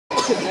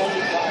Go,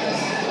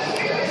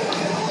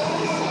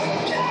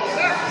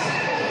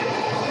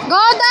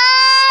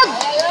 Dad!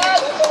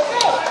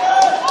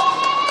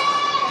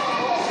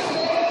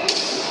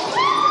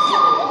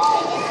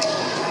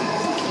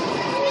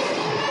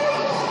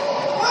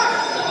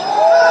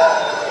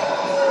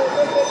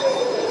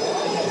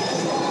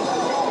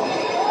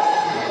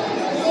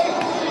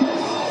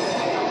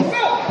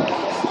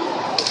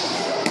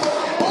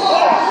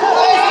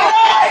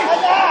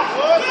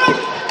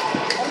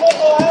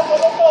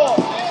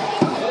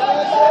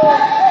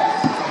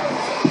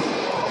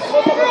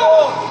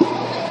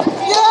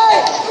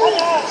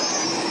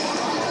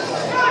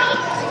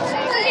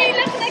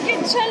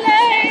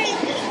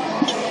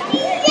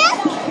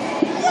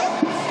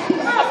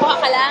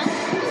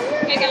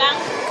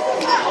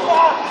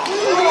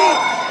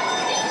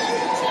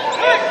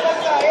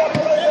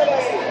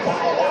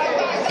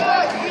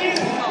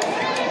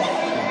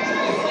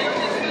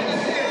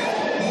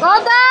 Go,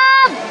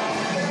 Dad!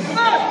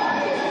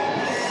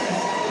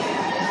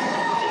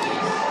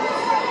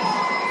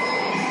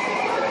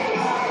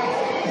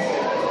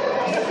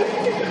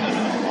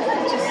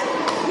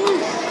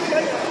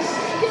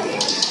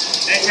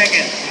 Hey, check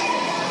it.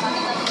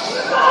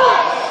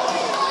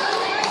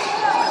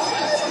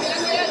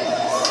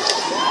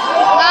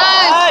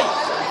 Nice!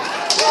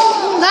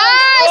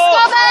 Nice!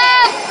 Go,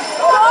 Dad!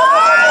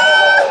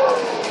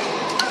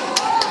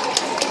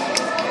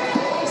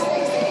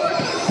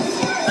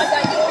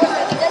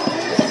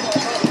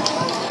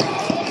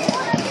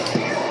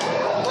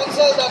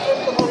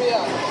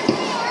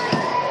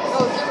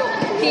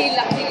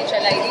 Hilak-hilak siya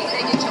lang.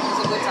 Hindi siya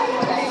masugod sa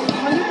ako dahil.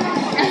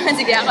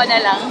 Sige, ako na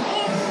lang.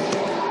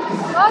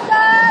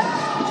 Dad!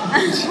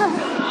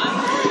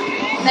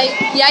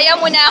 Yaya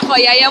muna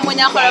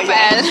ako,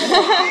 Rafael.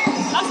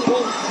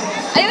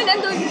 Ayun,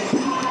 nandun.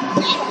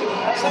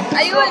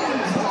 Ayun.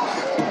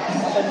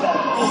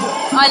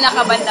 Oh,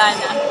 nakabanda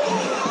na.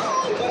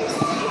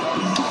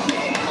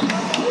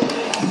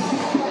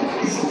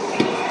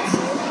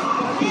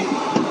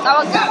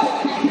 Tawag ka.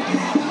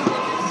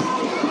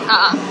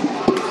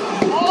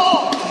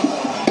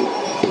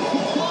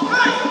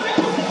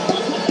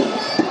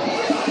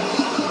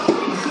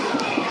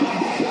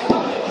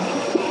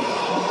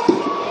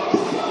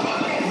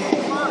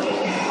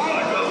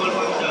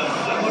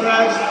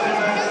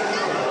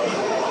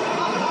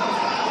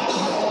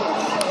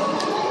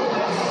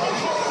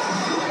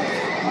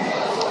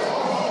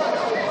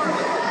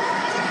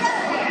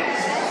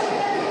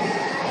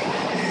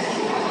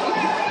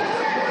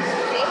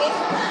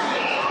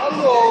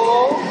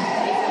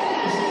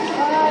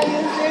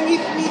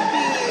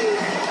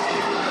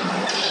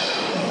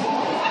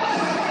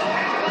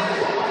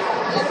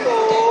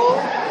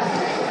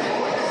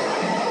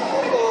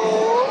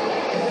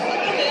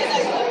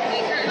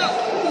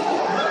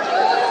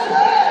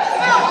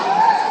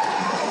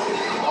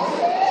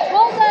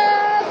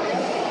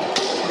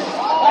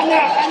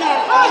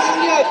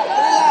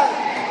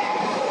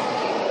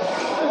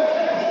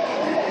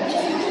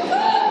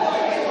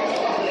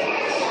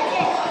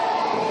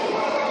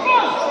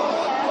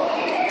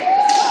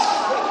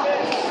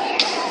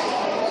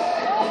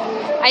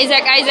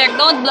 Isaac,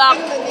 don't block.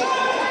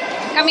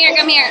 Come here.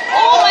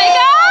 Oh my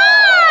God!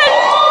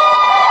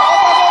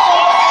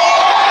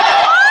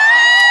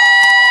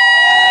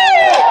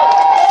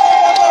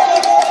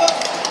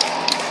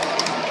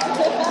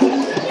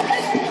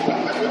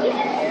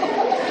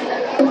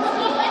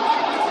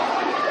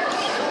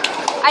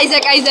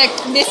 Isaac,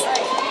 this.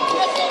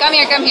 Come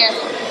here.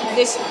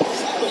 This.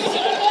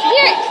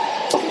 Here.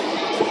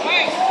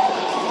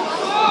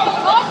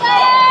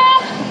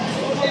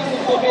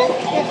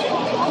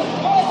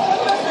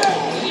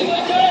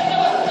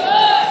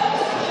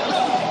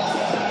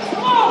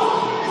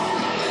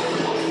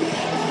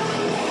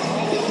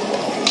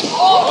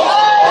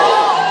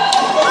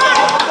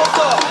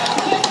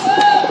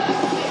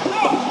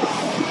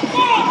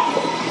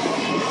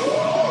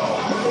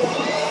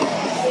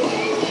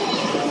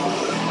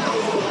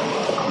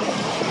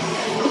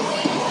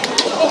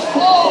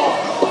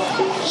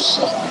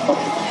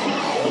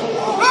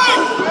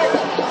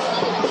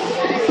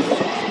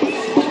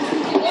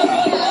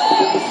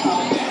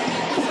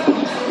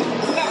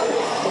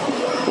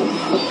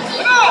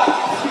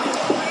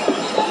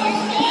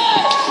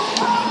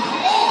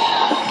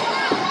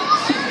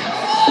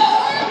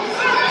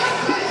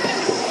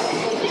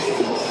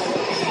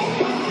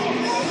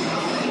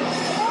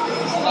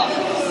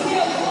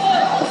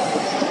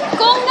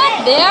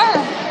 There.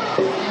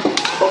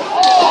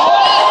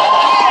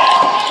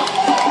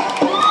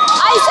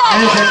 Isaac!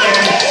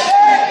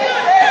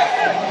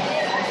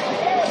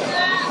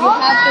 You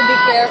have to be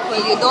careful.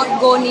 You don't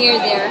go near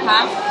there,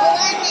 ha?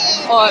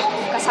 Or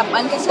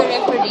kasaban ka sa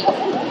referee.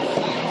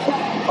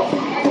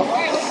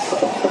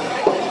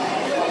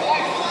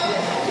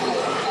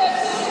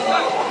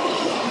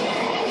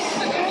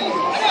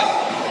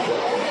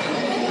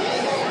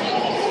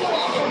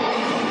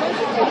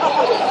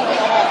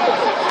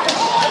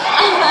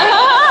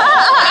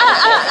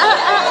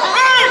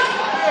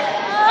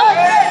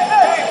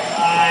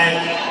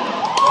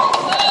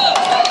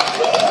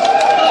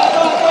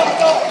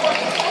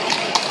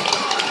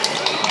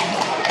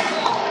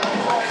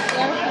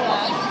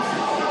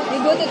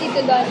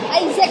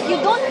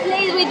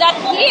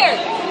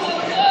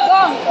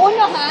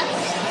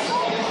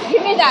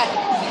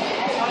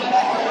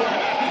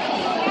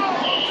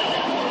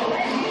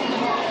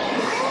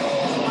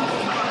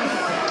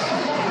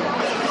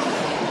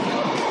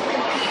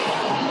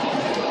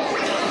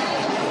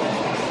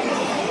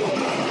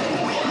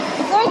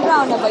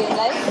 Now na ba yung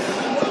live?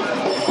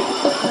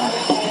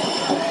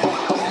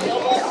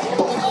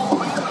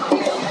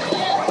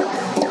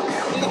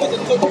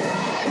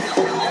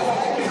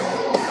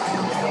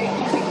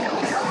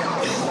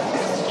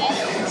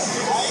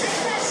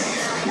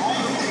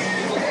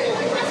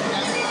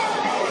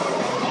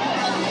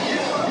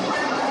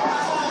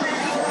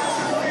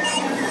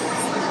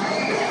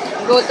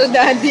 Go to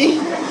daddy.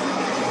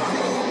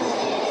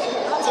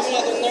 Sa mga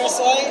itong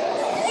nurse ay.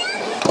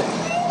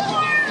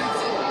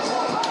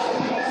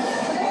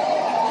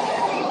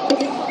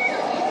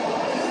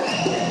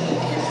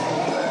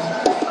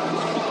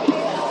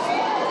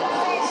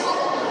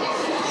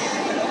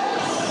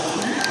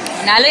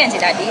 Manalo yan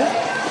si daddy?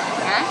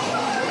 Ha?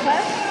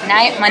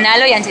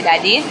 Manalo yan si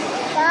daddy?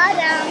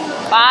 Parang.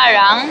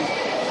 Parang?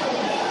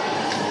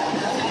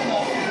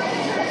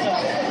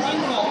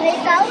 May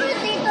tower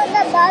dito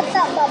na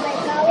bata ba? May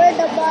tower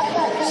na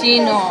bata dito.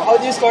 Sino?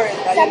 How do you score it?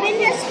 Sabi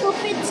niya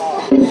stupid ka.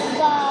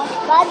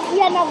 Bad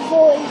yan ang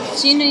boy.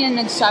 Sino yan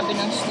nagsabi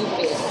ng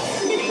stupid?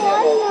 Hindi ko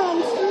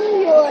alam. Sino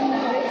yun?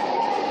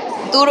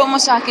 Turo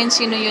mo sa akin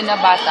sino yun na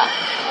bata.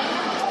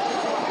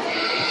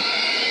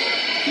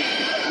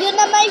 Yun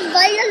na may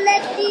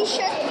violet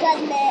t-shirt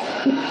gani.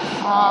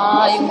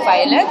 Ah, yung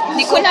violet?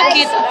 Di ko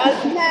nakita.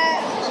 Na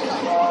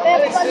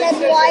purple and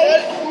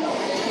white.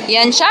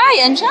 Yan siya,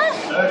 yan siya.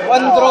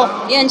 One draw.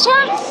 Yan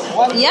siya.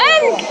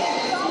 Yan.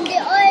 Hindi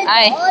all.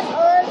 Ay. All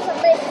sa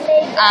may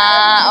playground.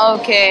 Ah,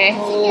 okay.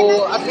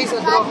 So, at least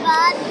a draw.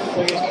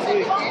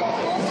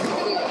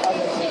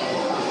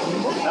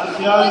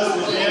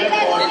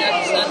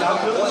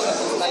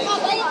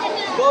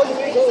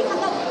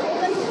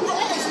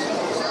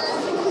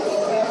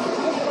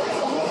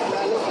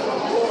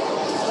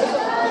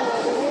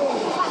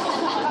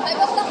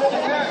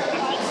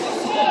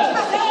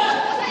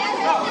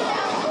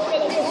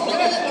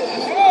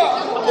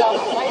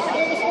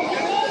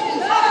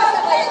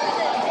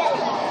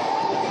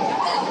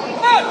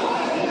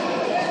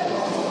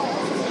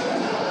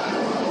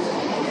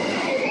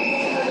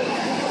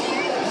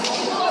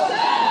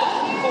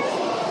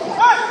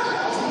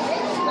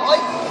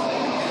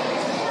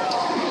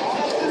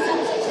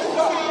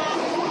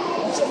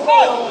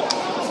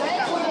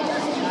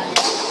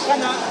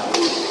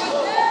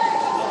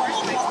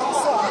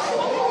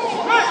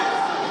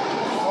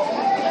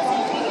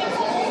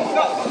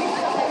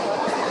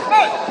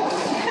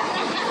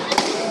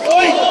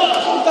 Uy!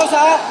 Ito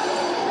sa...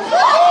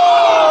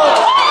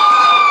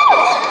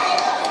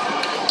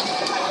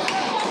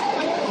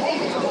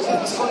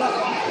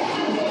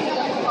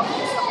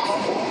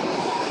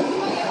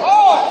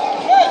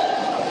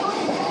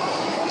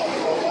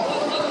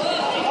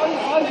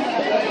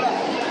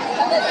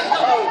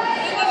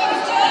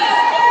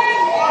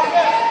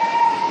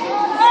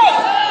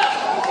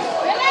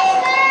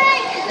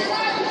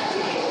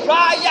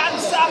 Ryan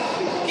Sak!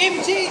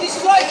 Kimchi!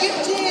 Destroy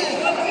Kimchi!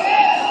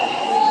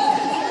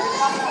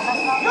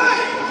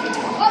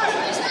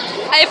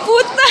 Ay,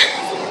 puta!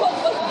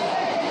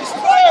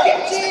 Destroy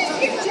Kimchi!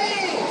 Kimchi!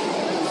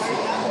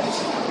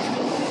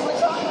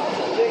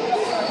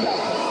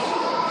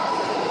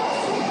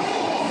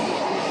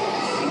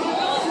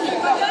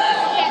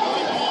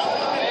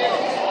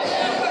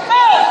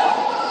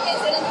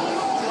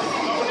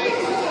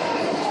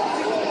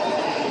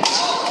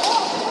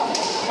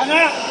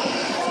 Anak!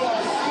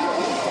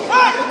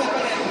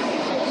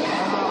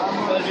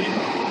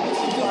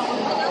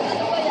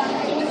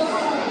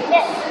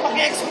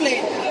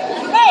 Pag-explain.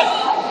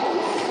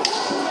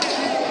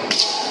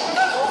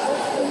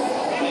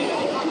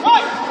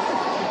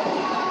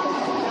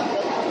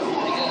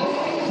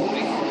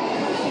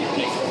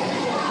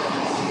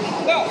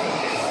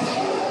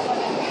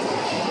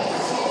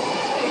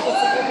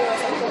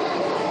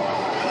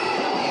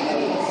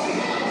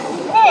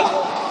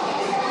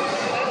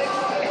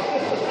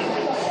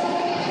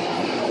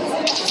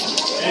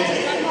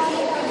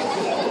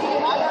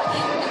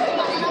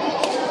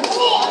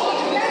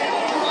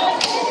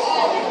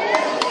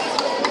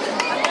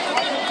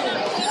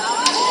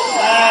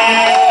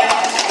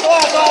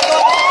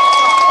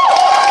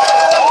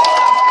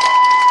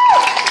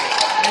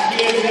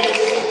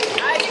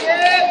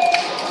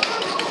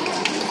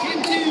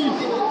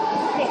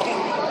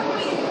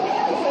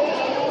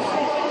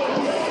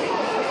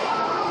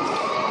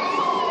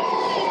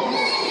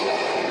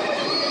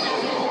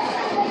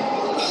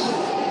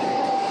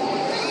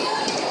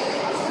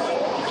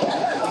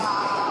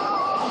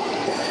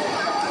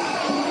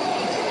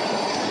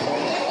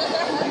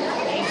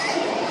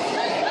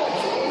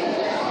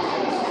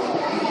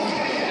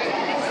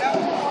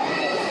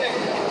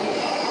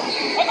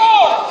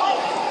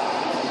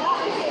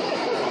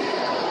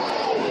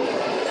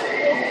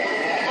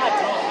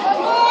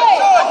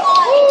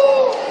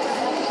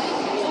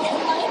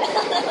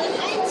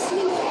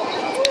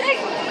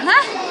 Ha?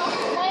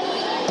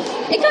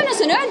 Ikaw na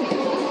sunod.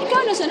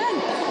 Ikaw na sunod.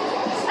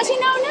 As in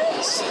now na.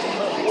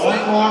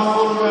 One more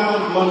full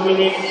round, 1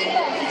 minute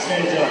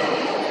extension.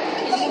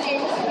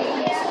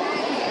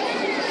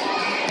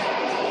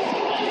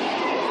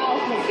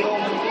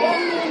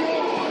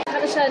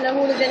 Ano siya,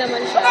 nahulog na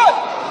naman siya.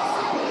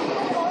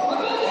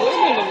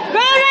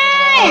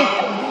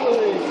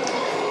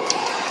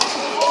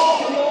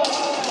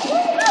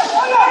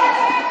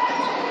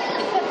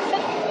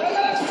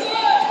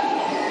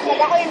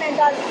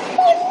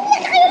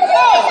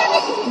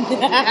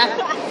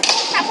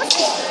 Tapos,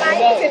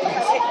 five.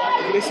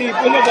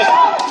 Resibo na ba?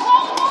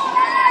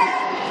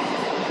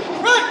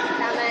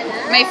 Tama na.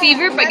 May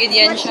fever pag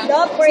yan siya.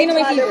 Sino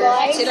may fever?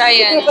 Si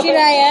Ryan. Si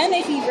Ryan,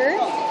 may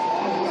fever?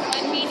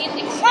 1 minute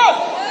extra.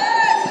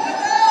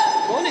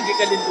 Oo,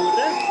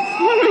 nagkikalintura.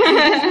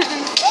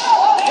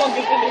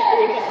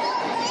 Nagkikalintura.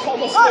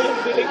 Sama sa yung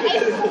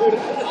nagkikalintura.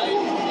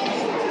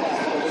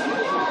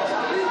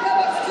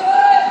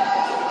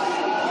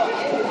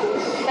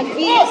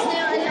 Nag-bilis na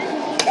yung anak.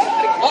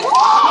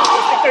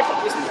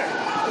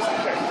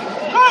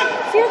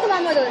 Sino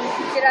tumama doon?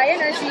 Si Ryan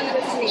or si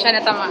Snake? Siya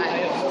natamaan.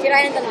 Si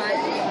Ryan tamaan.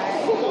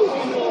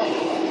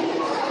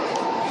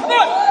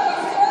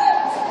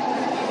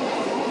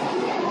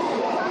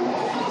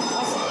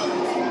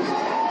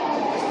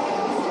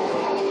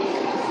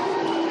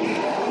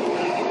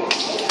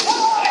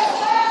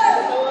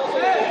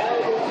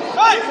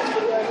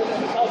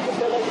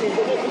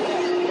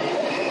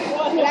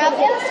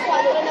 Grabe, alas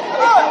 4 na po.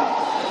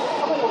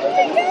 Oh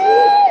my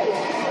God!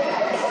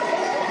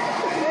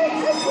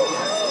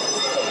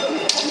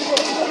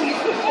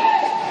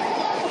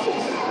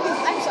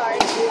 I'm sorry.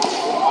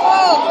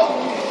 Oh!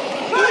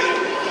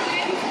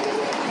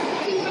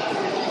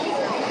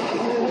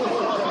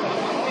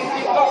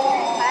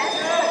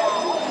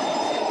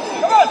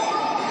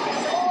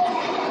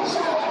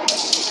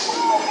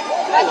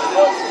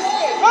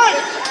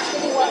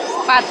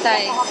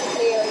 Patay.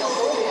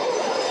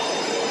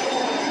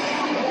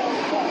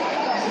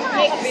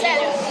 Makes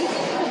sense.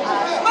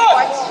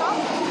 Sports shop?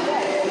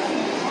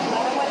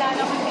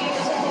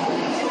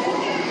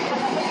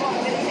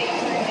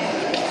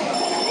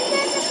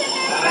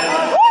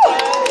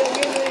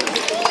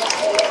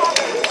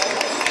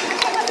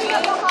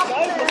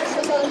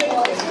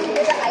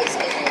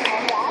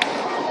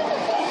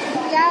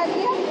 Yeah,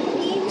 they have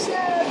teams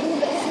na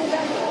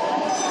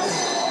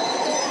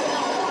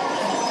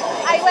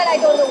I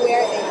don't know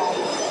where they are.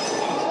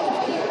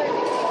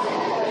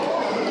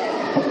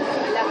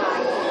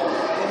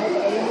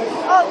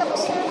 Oh,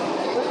 tapos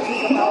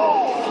na.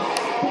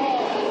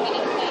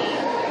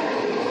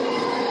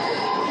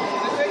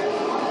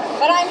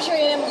 But I'm sure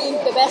yun yung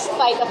the best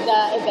fight of the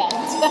event.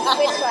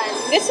 Which one?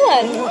 This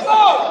one.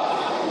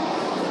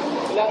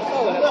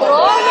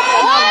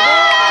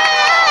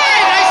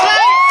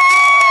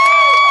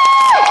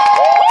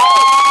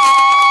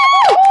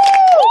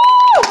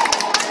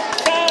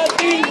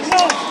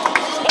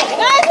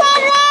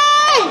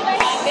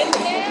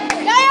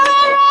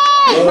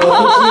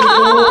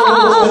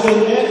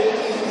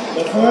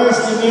 The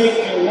first to make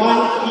a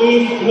one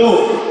clean blow.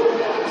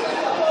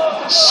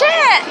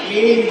 Shit!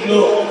 Clean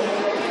blow.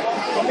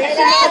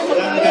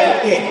 Walang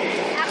ganti.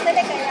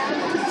 Actually, kaya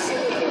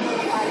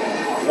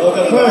So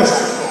the first.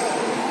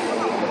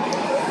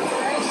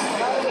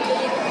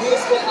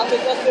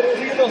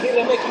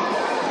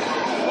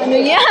 Ano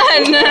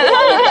yan?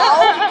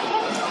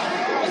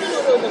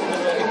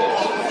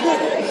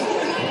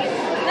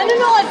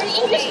 Nanonood yung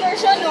English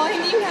version, no?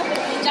 Hindi yung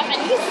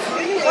Japanese.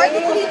 or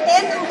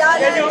ulitin ang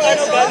dollar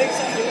peso. Galing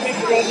sa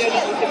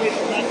Ultimate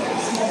Man.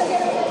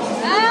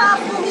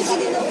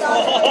 Bumibili ng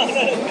dollar.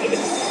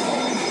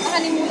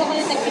 Nakalimutan ko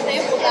na nagkita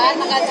yung puta.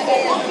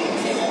 Nakatagay lang.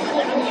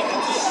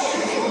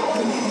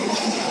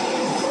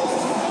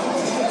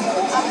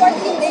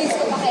 14 days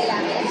ko pa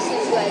kailangan.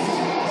 Since when?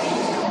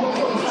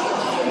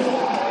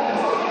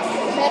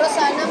 Pero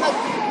sana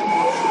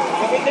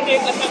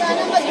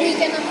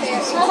mag-weekend ng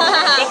peso.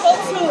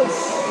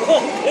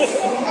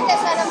 Kasi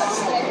sana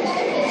mag-strike na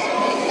ng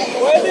peso.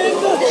 Pwede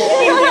ito.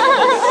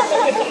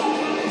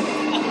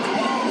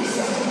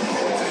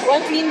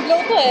 One clean blow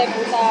to eh,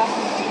 puta.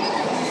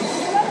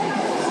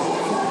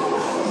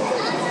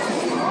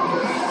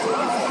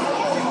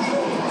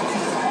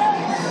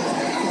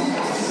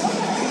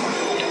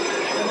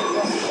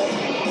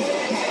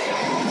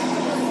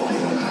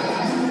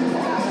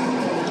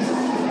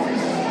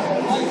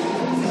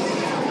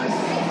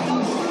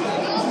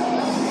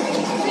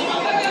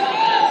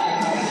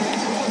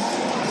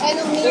 Kaya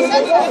nung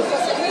minsan, sabi ko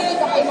sa hindi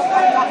ka kayo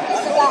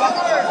mag-practice,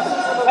 nagkakataon.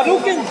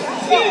 Harukin!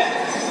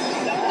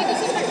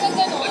 Kasi pag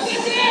gano'n,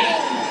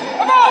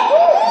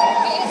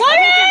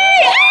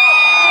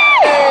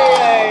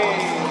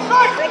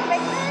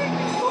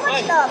 Too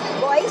much love,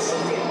 boys.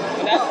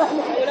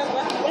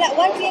 Wala,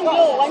 one clean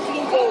blow, one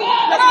clean blow.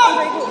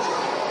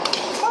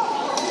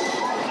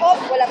 Oh,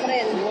 wala pa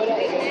rin.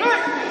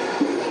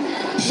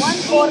 One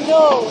clean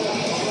blow.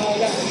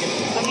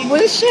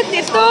 Bullshit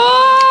ito!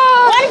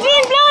 One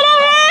clean blow na,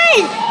 Ray!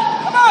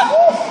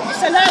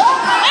 Isa lang!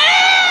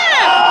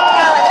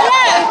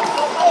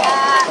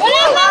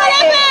 Wala pa!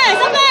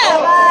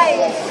 Sabay.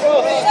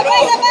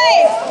 Sabay!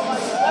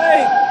 Ay!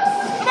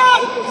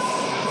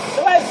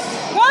 Sabay!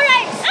 Go,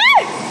 Ray!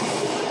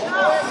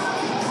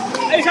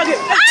 Ay, sakit!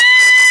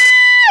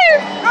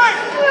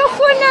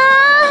 Ayoko na!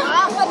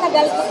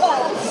 Panagal ko pa.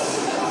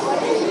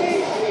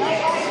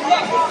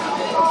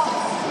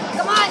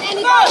 Come on,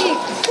 anybody.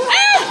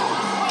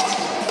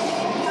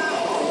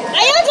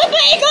 Ayun sa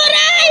play ko,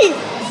 Ray!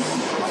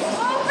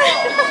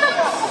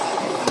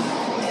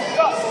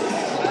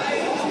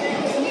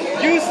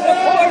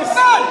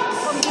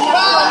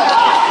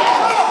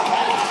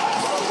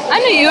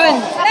 yun?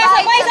 Tara,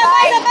 sabay,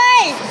 sabay,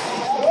 sabay!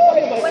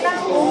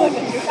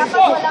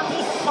 Dapat walang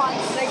ikon.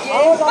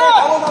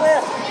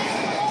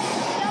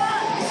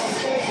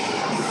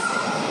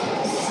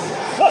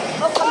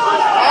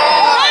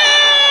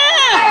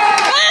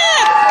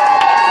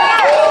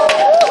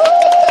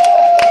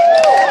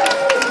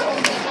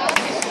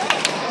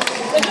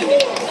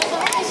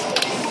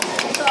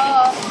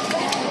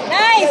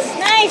 Nice,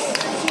 nice!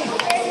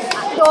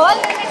 Doon?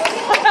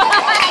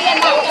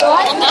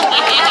 Doon?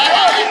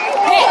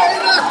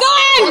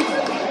 Doon!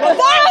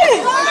 Doon!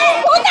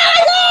 Punta ka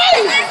doon!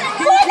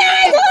 Punta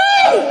ka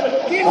doon!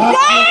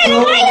 Doon!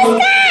 Umayos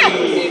ka!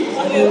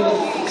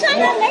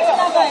 Sana next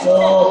laban. So,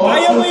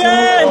 Kaya mo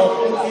yan!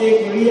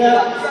 Korea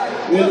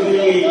will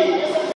be